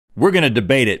We're gonna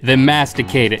debate it. Then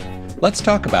masticate it. Let's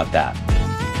talk about that.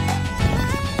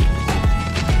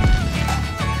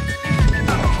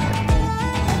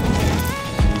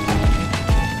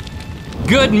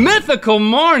 Good mythical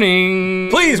morning.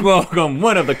 Please welcome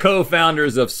one of the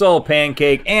co-founders of Soul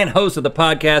Pancake and host of the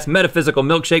podcast Metaphysical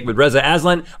Milkshake with Reza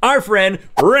Aslan, our friend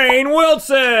Rainn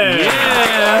Wilson.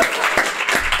 Yeah.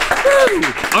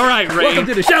 All right, Rainn. Welcome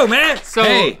to the show, man. So,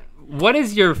 Hey. what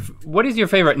is your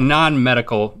favorite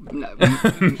non-medical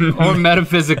or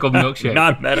metaphysical milkshake?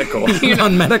 Non-medical.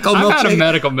 Non-medical I've milkshake? had a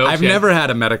medical milkshake. I've never had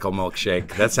a medical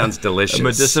milkshake. That sounds delicious. A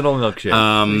medicinal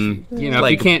milkshake. You know,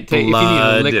 like if you can't take, if you need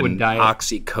a blood liquid and diet.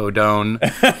 oxycodone.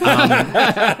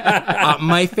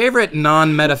 My favorite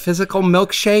non-metaphysical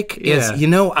milkshake is, Yeah. you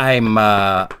know,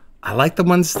 I like the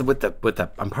ones with the.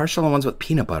 I'm partial to the ones with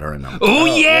peanut butter in them. Oh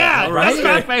yeah, right? that's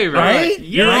my favorite. Right?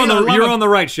 You're on the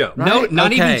right show. No, Right?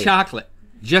 not Okay. even chocolate,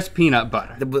 just peanut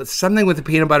butter. Something with the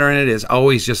peanut butter in it is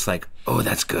always just like, oh,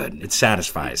 that's good. It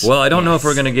satisfies. Well, I don't know if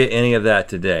we're gonna get any of that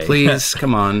today. Please,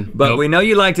 come on. But we know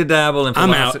you like to dabble in I'm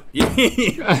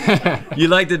philosophy. You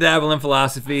like to dabble in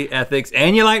philosophy, ethics,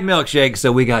 and you like milkshakes,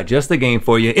 so we got just the game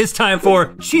for you. It's time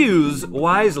for Choose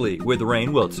Wisely with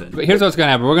Rainn Wilson. But here's what's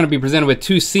gonna happen. We're gonna be presented with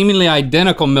two seemingly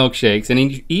identical milkshakes, and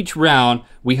in each round,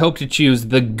 we hope to choose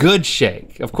the good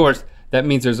shake. Of course, that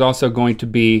means there's also going to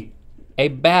be a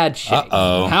bad shake.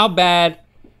 Uh-oh. How bad?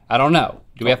 I don't know.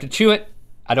 Do we have to chew it?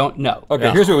 I don't know.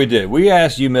 Okay, here's what we did. We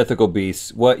asked you mythical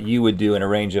beasts what you would do in a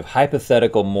range of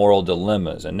hypothetical moral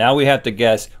dilemmas. And now we have to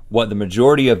guess what the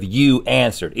majority of you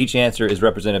answered. Each answer is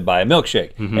represented by a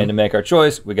milkshake. And to make our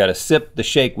choice, we gotta sip the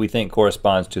shake we think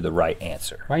corresponds to the right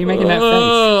answer. Why are you making that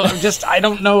face? I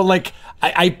don't know, like,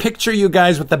 I picture you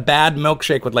guys with the bad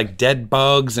milkshake with like dead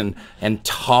bugs and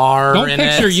tar Don't in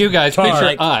picture it. you guys, picture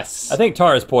Like- us. I think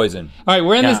tar is poison. All right,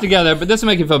 we're in this Yeah. together, but this will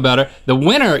make you feel better. The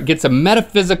winner gets a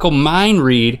metaphysical mind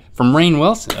read from Rainn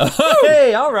Wilson.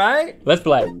 Hey, all right. Let's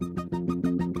play.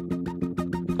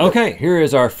 Okay, here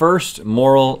is our first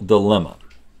moral dilemma.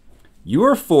 You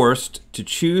are forced to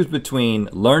choose between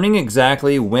learning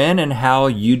exactly when and how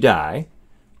you die,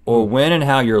 or when and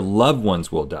how your loved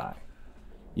ones will die.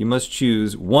 You must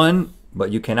choose one,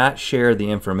 but you cannot share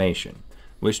the information.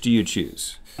 Which do you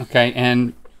choose? Okay,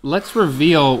 and let's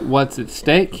reveal what's at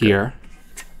stake here.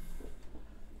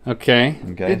 Okay.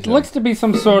 Okay, It so- looks to be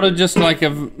some sort of just like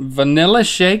a vanilla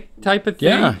shake type of thing.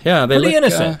 Yeah, they Pretty look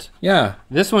innocent. Yeah,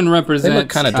 This one represents they look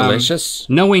kind of delicious.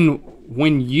 knowing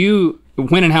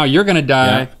when and how you're gonna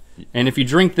die, and if you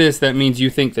drink this, that means you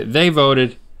think that they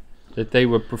voted that they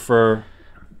would prefer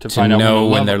to To find out know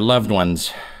when when their loved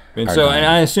ones. And are so, dying. and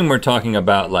I assume we're talking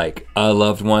about like a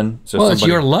loved one. So Well, it's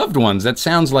somebody- your loved ones. That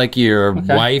sounds like your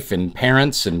wife and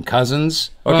parents and cousins.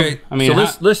 Okay, I mean,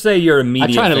 so let's say your I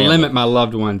immediate try to family. limit my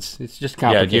loved ones. It's just Yeah,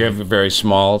 complicated. you have a very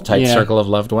small, tight Yeah. circle of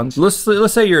loved ones. Let's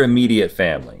say your immediate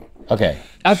family. Okay.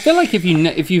 I feel like if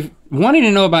you wanting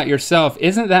to know about yourself,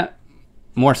 isn't that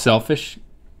more selfish,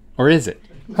 or is it?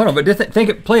 Hold on,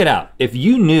 but play it out. If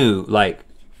you knew like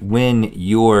when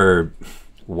your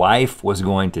wife was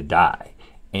going to die,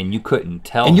 and you couldn't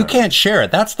tell And you her. can't share it.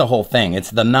 That's the whole thing.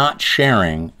 It's the not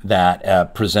sharing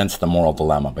that presents the moral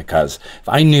dilemma. Because if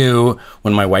I knew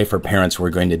when my wife or parents were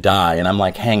going to die, and I'm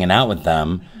like hanging out with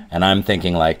them, and I'm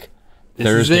thinking like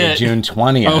Thursday, it. June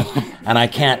 20th, and I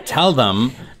can't tell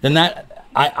them, then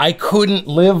I couldn't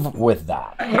live with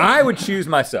that. I would choose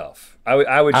myself. I would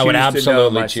choose I would to know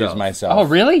absolutely myself. choose myself. Oh,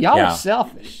 really? Y'all Yeah. are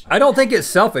selfish. I don't think it's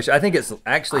selfish. I think it's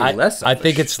actually less selfish. I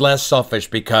think it's less selfish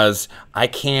because I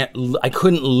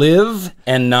couldn't live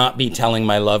and not be telling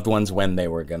my loved ones when they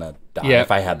were gonna die Yeah. if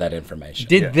I had that information.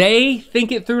 Did they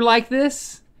think it through like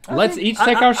this? Let's each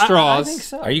take our straws. I think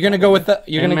so. Are you gonna go with the?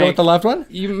 You're And gonna go with the loved one?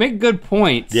 You make good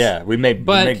points. Yeah, we made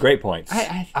great points.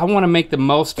 I want to make the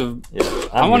most of.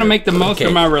 I I'm want to here. make the most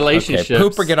of my relationships. Okay,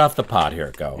 poop or get off the pot.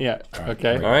 Here, go. Yeah.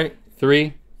 Okay. All right.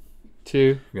 3, 2,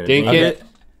 You're gonna dink dink it.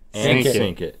 and Sink it.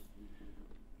 sink it.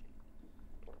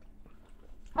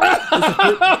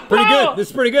 Pretty good. This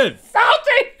is pretty good.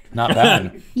 Salty. Not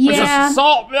bad. Yeah,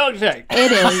 Salt milkshake.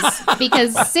 it is.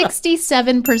 Because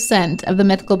 67% of the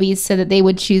mythical beasts said that they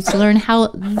would choose to learn how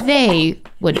they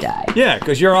would die. Yeah,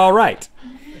 because you're all right.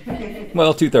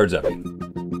 Well, 2/3 of it.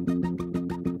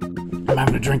 I'm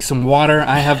having to drink some water.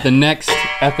 I have the next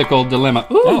ethical dilemma.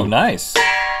 Ooh. Oh, nice.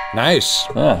 Nice.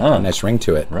 Uh-huh. Nice ring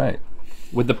to it. Right.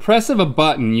 With the press of a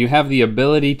button, you have the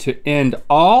ability to end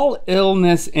all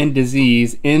illness and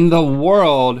disease in the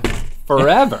world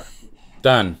forever.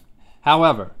 Done.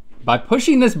 However, by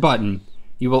pushing this button,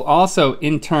 you will also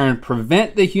in turn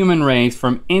prevent the human race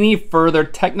from any further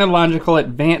technological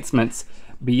advancements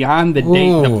beyond the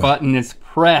date the Ooh. button is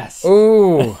pressed.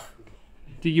 Ooh.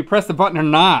 Do you press the button or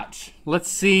not? Let's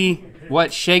see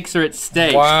what shakes are at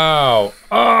stake. Wow.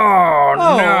 Oh,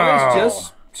 It's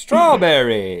just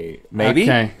strawberry. Maybe.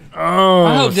 Okay. Oh,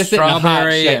 I hope this isn't a hot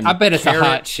strawberry shake. and I bet it's a hot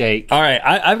carrot. shake. All right,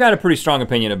 I've got a pretty strong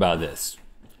opinion about this.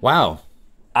 Wow.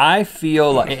 I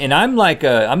feel like, and I'm like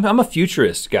I'm a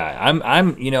futurist guy.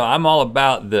 I'm all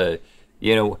about the,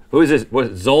 who is this?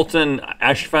 What Zoltan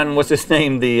Ashfan? What's his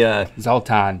name? The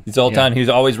Zoltan. Zoltan. He's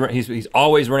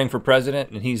always running for president,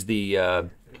 and he's the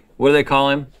what do they call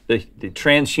him? The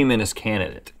transhumanist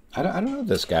candidate. I don't know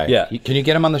this guy. Yeah. Can you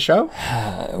get him on the show?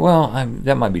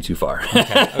 That might be too far.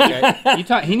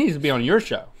 Okay. He needs to be on your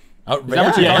show. Oh, Is that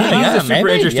what you're talking about? He's a super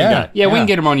interesting guy. Yeah, we can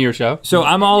get him on your show. So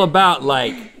I'm all about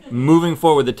like moving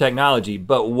forward with the technology,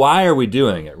 but why are we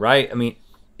doing it, right? I mean,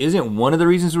 isn't one of the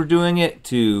reasons we're doing it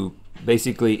to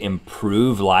basically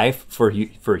improve life for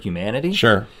humanity?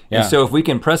 Sure. Yeah. And so if we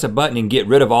can press a button and get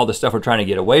rid of all the stuff we're trying to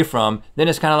get away from, then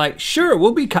it's kind of like, sure,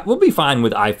 we'll be fine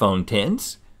with iPhone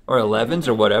 10s or 11s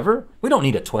or whatever. We don't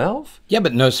need a 12. Yeah,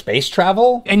 but no space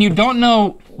travel? And you don't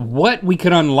know what we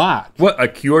could unlock. What, a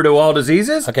cure to all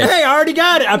diseases? Okay. Hey, I already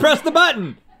got it. I pressed the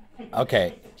button.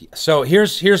 Okay. So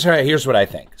here's what I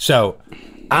think. So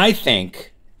I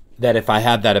think that if I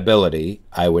had that ability,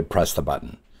 I would press the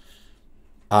button.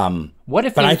 What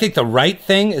if? But I think the right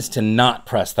thing is to not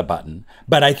press the button.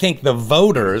 But I think the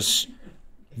voters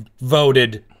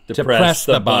voted to press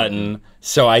the button.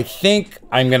 So I think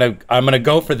I'm gonna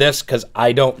go for this because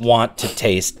I don't want to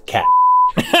taste cat.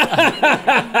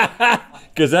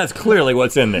 Because that's clearly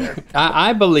what's in there.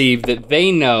 I believe that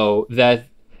they know that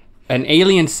an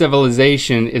alien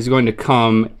civilization is going to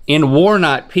come in war,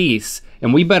 not peace,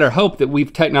 and we better hope that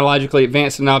we've technologically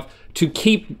advanced enough to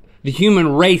keep the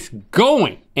human race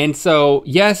going. And so,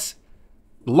 yes,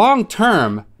 long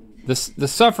term, the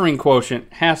suffering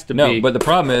quotient has to be. No, but the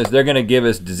problem is they're gonna give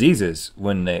us diseases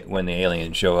when the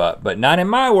aliens show up, but not in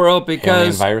my world Alien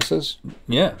because viruses?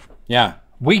 yeah. Yeah.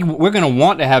 We're gonna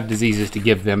want to have diseases to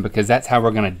give them because that's how we're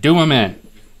gonna do them in.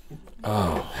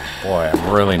 Oh boy,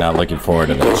 I'm really not looking forward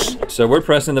to this. So we're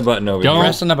pressing the button over Don't here.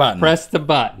 Pressing the button. Press the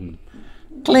button.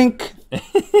 Clink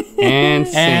And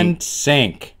sink. and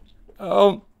sink.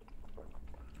 Oh.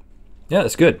 Yeah,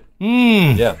 that's good.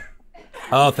 Yeah.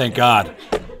 Oh, thank God.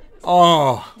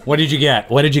 Oh, what did you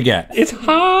get? What did you get? It's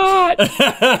hot.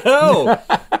 Oh,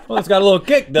 well, it's got a little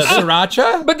kick, doesn't it?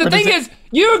 Sriracha? But the thing is,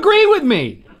 you agree with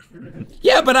me.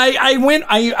 Yeah, but I went.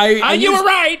 I You were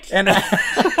right. And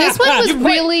This one was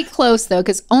really close though,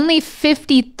 because only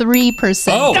 53%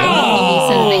 Oh, of the ladies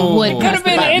said they would Could press have the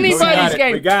been button. anybody's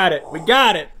game. We got it. We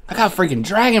got it. I got freaking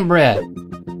dragon bread.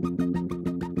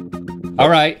 All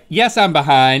right. Yes, I'm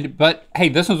behind, but hey,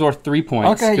 this one's worth 3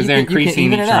 points Okay, because you they're can- you can increasing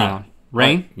even each it out. round.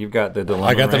 Rainn? You've got the dilemma.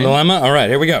 I got the right? dilemma. All right,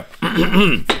 here we go.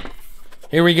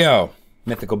 Here we go.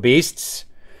 Mythical beasts.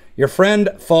 Your friend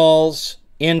falls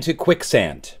into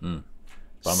quicksand.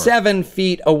 7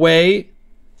 feet away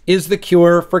is the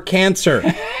cure for cancer.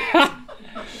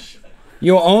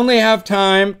 You only have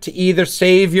time to either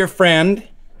save your friend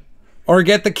or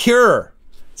get the cure.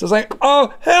 So it's like,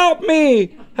 oh, help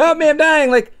me, I'm dying.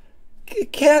 Like,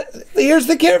 here's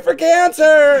the cure for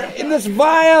cancer in this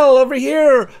vial over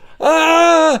here.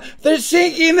 Ah, they're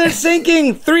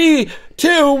sinking. 3,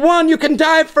 2, 1, you can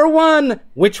die for one.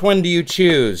 Which one do you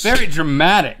choose? Very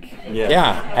dramatic.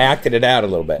 Yeah, I acted it out a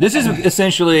little bit. This is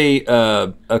essentially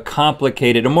a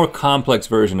more complex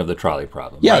version of the trolley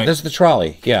problem. Yeah, right? this is the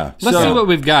trolley. Yeah. Let's So- see what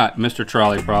we've got, Mr.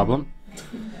 Trolley Problem.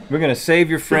 We're gonna save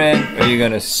your friend, or you're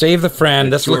gonna Save the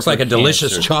friend. This cure looks like for a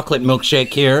delicious cancer. chocolate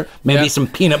milkshake here. Maybe Yeah. some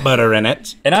peanut butter in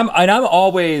it. And I'm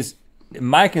always,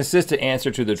 my consistent answer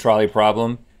to the trolley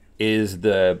problem is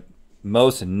the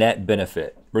most net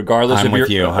benefit, regardless I'm of with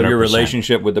you, your 100%.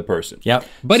 relationship with the person. Yep.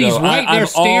 But he's right there I'm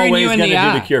staring always you in the gonna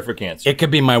eye. do the cure for cancer. It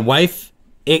could be my wife.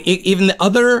 Even the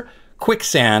other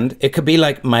quicksand, it could be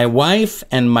like my wife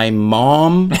and my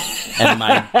mom and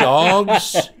my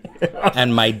dogs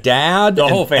and my dad The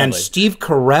whole and family. Steve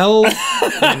Carell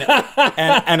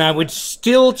and I would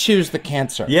still choose the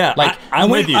cancer. Yeah, like I'm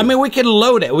with you. I mean, we could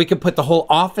load it. We could put the whole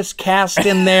Office cast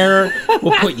in there.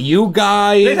 We'll put you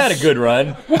guys. They've had a good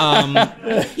run.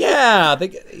 Yeah,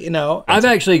 I've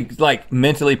actually like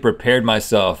mentally prepared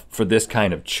myself for this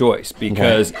kind of choice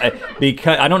because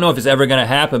I don't know if it's ever gonna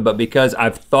happen, but because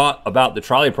I've thought about the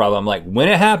trolley problem, I'm like, when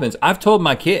it happens, I've told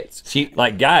my kids,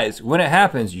 like, guys, when it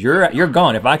happens, you're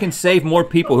gone. If I can save more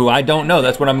people who I don't know,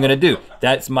 that's what I'm gonna do.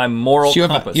 That's my moral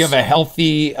compass. you have a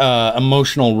healthy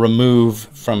emotional remove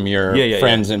from your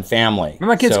friends and family.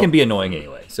 My kids can be annoying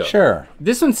anyway, so. Sure.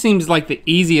 This one seems like the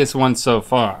easiest one so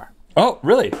far. Oh,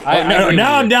 really?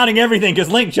 Now I'm doubting everything because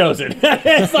Link chose it.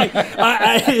 It's like,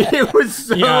 it was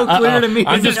so clear to me.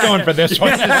 I'm just going for this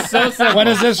one. What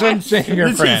is this one? Save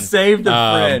your friend. Save the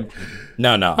friend.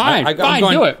 No. Fine,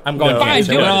 do it. I'm going Fine,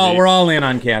 cancer. do it. We're all in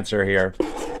on cancer here.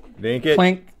 Vink it.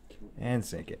 Clink. And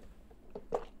sink it.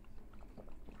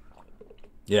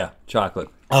 Yeah, chocolate.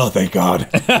 Oh, thank God.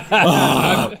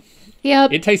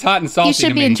 Yep. It tastes hot and salty. You should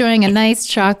to be me. enjoying a nice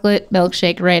chocolate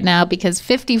milkshake right now because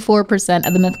 54%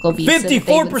 of the mythical beasts said that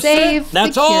they would 54%? save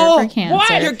That's the cure all? for cancer.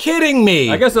 What? You're kidding me.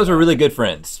 I guess those were really good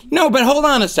friends. No, but hold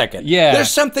on a second. Yeah.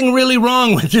 There's something really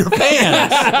wrong with your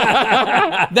fans.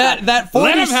 that 40,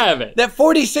 Let 'em have it. That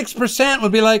 46%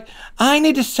 would be like, I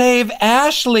need to save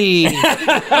Ashley.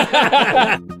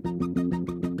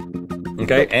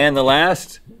 Okay, and the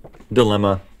last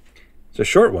dilemma. It's a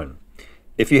short one.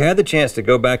 If you had the chance to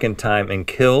go back in time and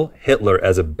kill Hitler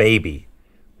as a baby,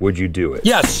 would you do it?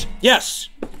 Yes.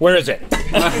 Where is it?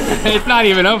 It's not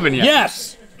even open yet.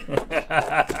 Yes.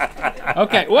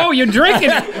 Okay. Whoa, you're drinking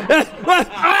it.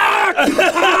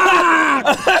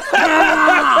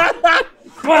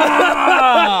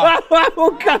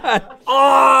 Oh, God.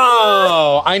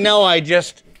 Oh, I know.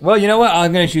 Well, you know what?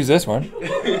 I'm going to choose this one.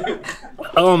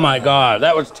 Oh my God,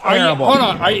 that was terrible. Hold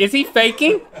on. Is he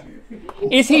faking?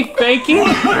 Is he faking?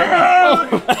 I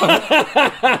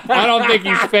don't think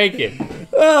he's faking.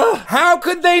 How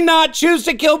could they not choose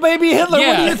to kill baby Hitler? What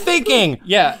Yeah. are you thinking?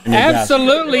 Yeah,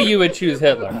 absolutely you would choose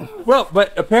Hitler. Well,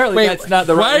 but apparently that's not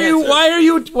the right answer. Why are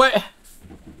you?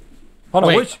 Hold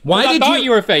on, Wait, I thought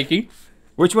you were faking.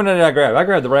 which one did I grab? I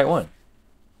grabbed the right one.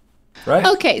 Right?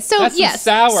 Okay, so That's some yes.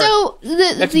 sour. So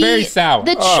That's very sour.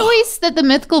 The choice that the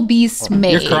mythical beasts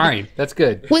made You're crying. That's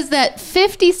good. was that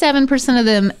 57% of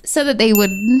them said that they would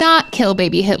not kill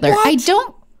baby Hitler. What? I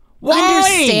don't Why?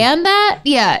 understand that.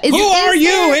 Yeah. Who are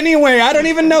you anyway? I don't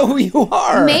even know who you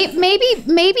are.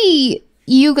 Maybe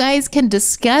you guys can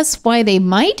discuss why they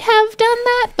might have done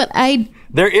that, but I've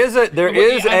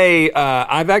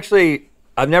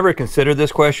never considered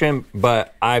this question,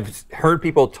 but I've heard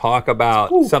people talk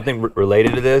about something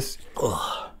related to this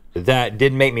that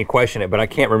did make me question it, but I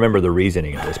can't remember the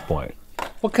reasoning at this point.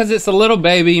 Well, because it's a little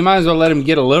baby, you might as well let him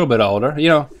get a little bit older. You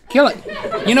know, kill it.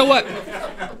 You know what?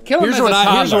 Kill him Here's as a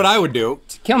toddler. here's what I would do.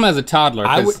 Kill him as a toddler.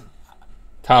 I would-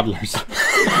 Toddlers.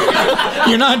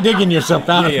 You're not digging yourself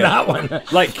out of that one.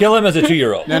 Like, kill him as a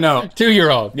 2-year-old. No.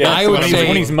 2-year-old. Yeah, I would when say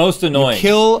he's most annoying.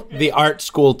 Kill the art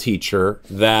school teacher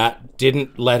that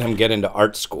didn't let him get into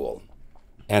art school,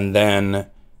 and then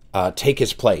take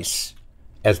his place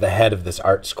as the head of this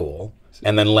art school,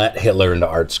 and then let Hitler into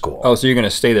art school. Oh, so you're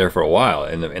gonna stay there for a while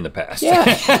in the past?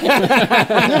 Yeah.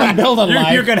 I'm gonna build a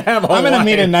life. You're gonna have a I'm gonna life.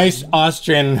 meet a nice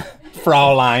Austrian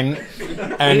Fraulein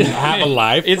and have a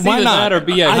life. It's Why either not? that or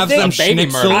be a have baby some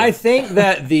schnitzel. murderer. I think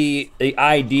that the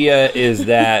idea is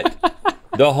that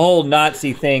the whole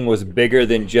Nazi thing was bigger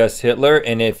than just Hitler,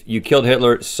 and if you killed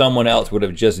Hitler, someone else would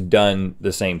have just done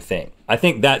the same thing. I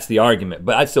think that's the argument,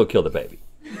 but I'd still kill the baby.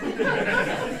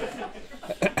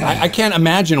 I can't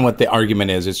imagine what the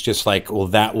argument is. It's just like, well,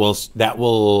 that's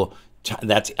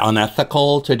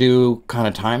unethical to do kind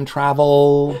of time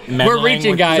travel. We're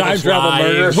reaching, guys. Time travel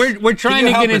murder. We're trying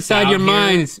to help get us inside out your here?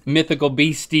 minds, mythical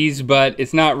beasties, but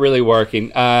it's not really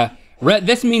working.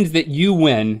 This means that you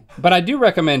win, but I do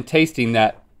recommend tasting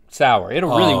that sour.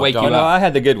 It'll really wake you Oh, no, up. I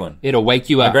had the good one. It'll wake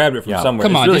you up. I grabbed it from somewhere.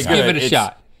 Come It's on, really just good. give it a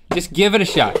shot. Just give it a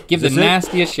shot. Give the Is this it?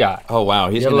 Nasty a shot. Oh wow,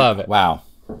 he's You'll gonna love it. Wow.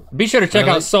 Be sure to check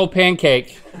out Soul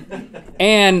Pancake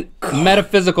and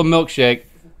Metaphysical Milkshake,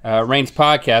 Rainn's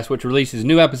podcast, which releases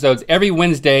new episodes every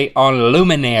Wednesday on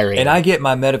Luminary. And I get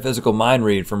my metaphysical mind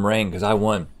read from Rainn because I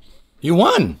won. You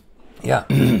won. Yeah.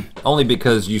 Only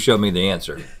because you showed me the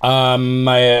answer.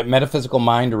 My metaphysical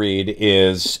mind read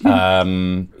is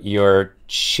your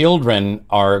children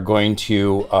are going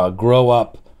to grow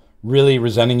up really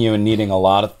resenting you and needing a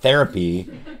lot of therapy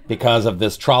because of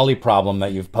this trolley problem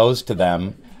that you've posed to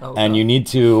them, and you need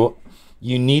to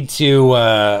heal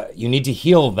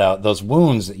those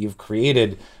wounds that you've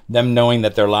created. Them knowing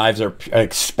that their lives are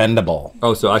expendable.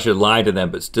 Oh, so I should lie to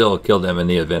them but still kill them in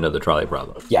the event of the trolley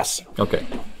problem. Yes. Okay.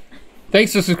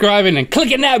 Thanks for subscribing and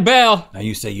clicking that bell. Now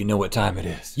you say you know what time it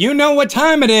is. You know what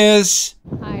time it is.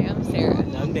 Hi, I'm Sarah,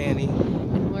 I'm Danny,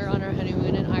 and we're on our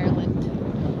honeymoon in Ireland.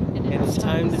 and it's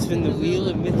time to spin the wheel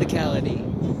of mythicality.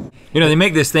 You know, they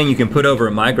make this thing you can put over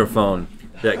a microphone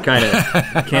that kind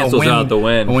of cancels out the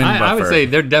wind. I would say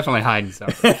they're definitely hiding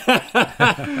something.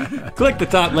 Click the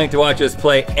top link to watch us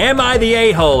play Am I the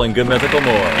A-Hole in Good Mythical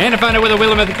More. And to find out where the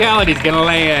Wheel of Mythicality is gonna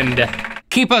land.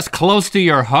 Keep us close to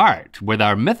your heart with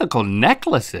our mythical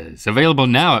necklaces, available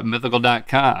now at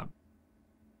mythical.com.